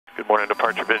Good morning,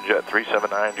 departure VinJet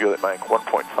 379, Juliet Mike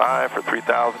 1.5 for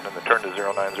 3,000 and the turn to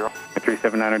 090.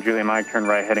 379 Juliet Mike, turn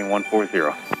right heading 140.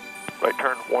 Right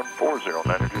turn 140,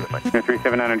 Niner Juliet Mike.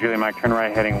 379 Juliet Mike, turn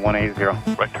right heading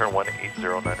 180. Right turn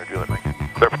 180, Niner Juliet Mike.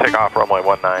 Clear for takeoff, runway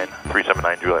 19,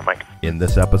 379 Juliet Mike. In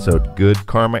this episode, Good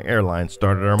Karma Airlines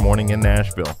started our morning in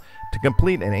Nashville to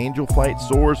complete an Angel Flight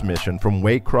Soars mission from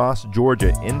Waycross,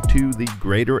 Georgia into the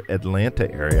greater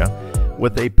Atlanta area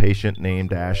with a patient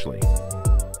named Ashley.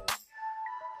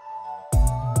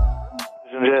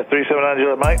 Jet 379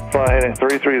 Juliet Mike, fly heading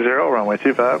 330, runway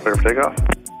 25, clear for takeoff.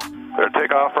 Clear to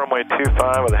takeoff, runway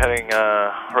 25 with a heading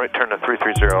right turn to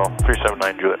 330,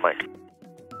 379 Juliet Mike.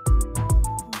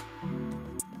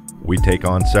 We take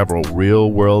on several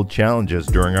real-world challenges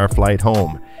during our flight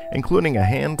home, including a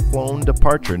hand-flown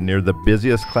departure near the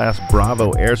busiest Class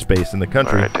Bravo airspace in the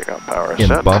country takeoff power in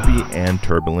set. bumpy and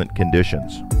turbulent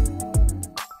conditions.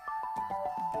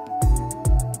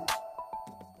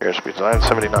 Airspeed's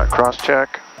 970 knot cross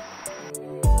check.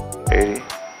 80.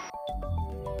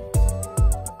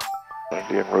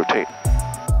 90 and rotate.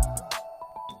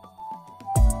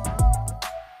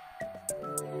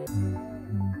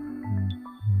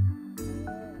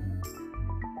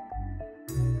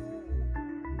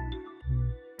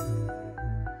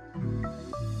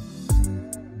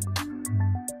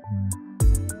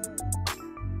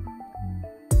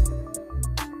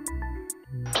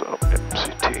 So,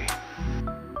 MCT.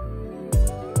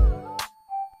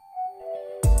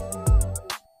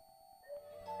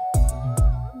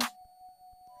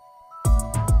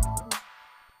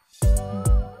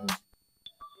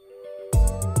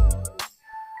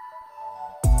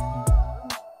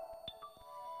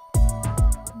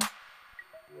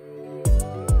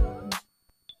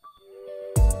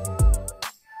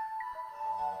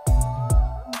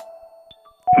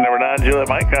 Number 9 Juliet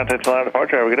Mike, contact line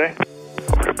departure, have a good day.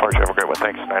 Over departure, have a great one.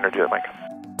 Thanks, Niner Juliet Mike.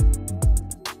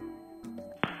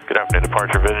 Good afternoon,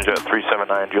 departure VinJet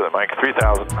 379 Juliet Mike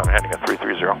 3000. I'm heading at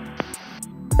 330.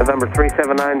 November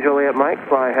 379 Juliet Mike,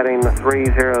 fly heading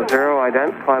 300,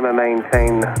 ident, climb and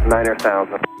maintain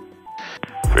 9000.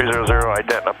 300,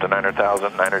 ident up to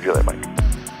 9000, Niner Juliet Mike.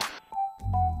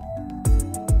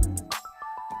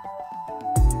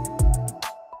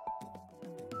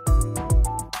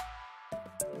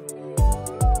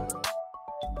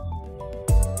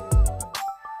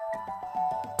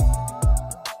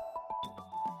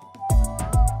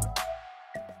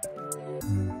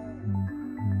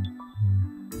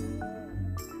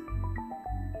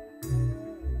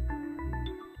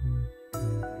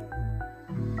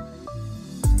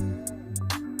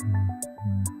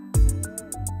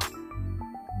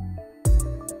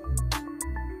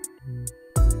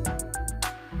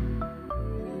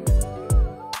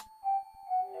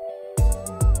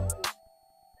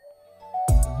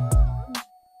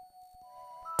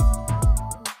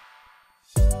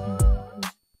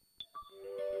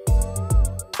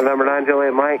 November 9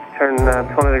 Juliet Mike, turn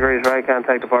 20 degrees right,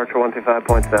 contact departure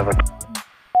 125.7.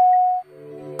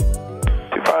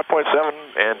 25.7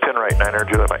 and 10 right, Niner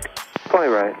Juliet Mike. 20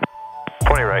 right.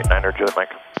 20 right, Niner Juliet Mike.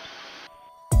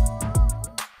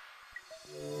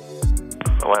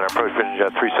 Atlanta approach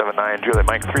VinJet 379 Juliet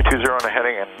Mike 320 on a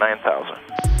heading and 9000.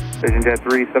 VinJet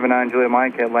 379 Juliet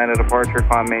Mike, Atlanta departure,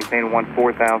 climb maintain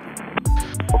 14,000.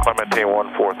 We'll climb maintain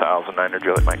 14,000, Niner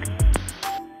Juliet Mike.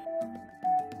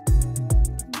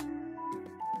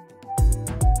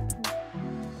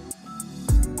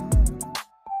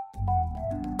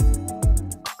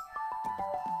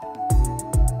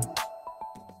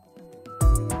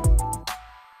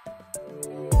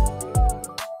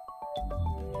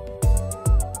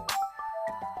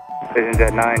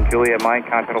 VinJet 9 Juliet Mike,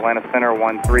 contact Atlanta Center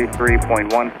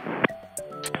 133.1.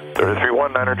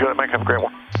 33-1, Niner Juliet Mike, have a great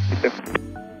one. You too.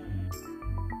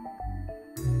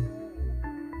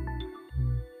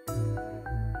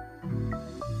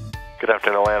 Good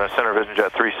afternoon, Atlanta Center,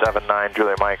 VinJet 379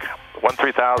 Juliet Mike.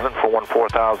 13,000 for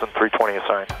 14,000, 320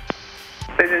 assigned.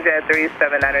 VinJet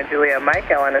 379 Juliet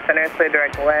Mike, Atlanta Center, clear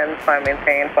direct lens, climb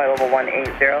maintain, flight level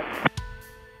 180.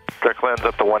 Direct lens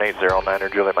up to 180, Niner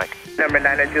Juliet Mike. Number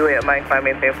 9 Juliet Mike, climb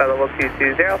maintain, flight level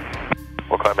 220.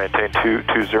 We'll climb maintain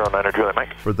 220, Niner Juliet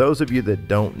Mike. For those of you that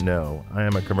don't know, I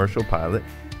am a commercial pilot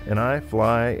and I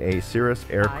fly a Cirrus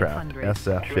aircraft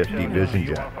SF50 Vision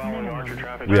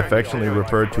Jet. We affectionately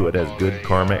refer to it as Good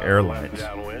Karma Airlines.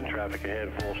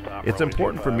 It's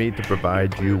important for me to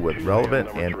provide you with relevant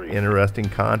and interesting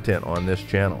content on this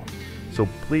channel, so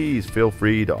please feel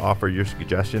free to offer your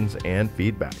suggestions and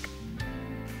feedback.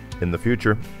 In the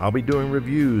future, I'll be doing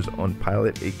reviews on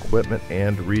pilot equipment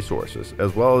and resources,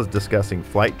 as well as discussing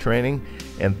flight training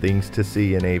and things to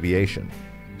see in aviation.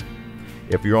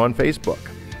 If you're on Facebook,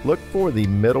 look for the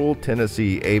Middle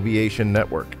Tennessee Aviation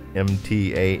Network,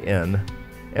 MTAN,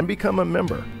 and become a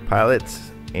member.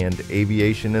 Pilots and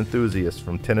aviation enthusiasts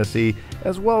from Tennessee,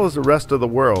 as well as the rest of the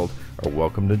world, are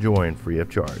welcome to join free of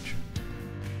charge.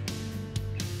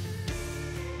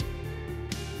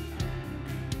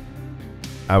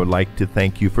 I would like to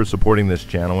thank you for supporting this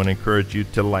channel and encourage you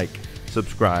to like,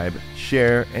 subscribe,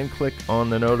 share, and click on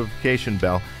the notification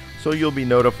bell so you'll be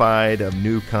notified of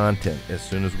new content as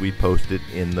soon as we post it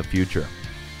in the future.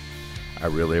 I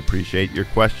really appreciate your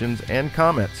questions and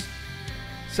comments.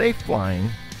 Safe flying,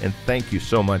 and thank you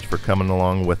so much for coming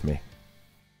along with me.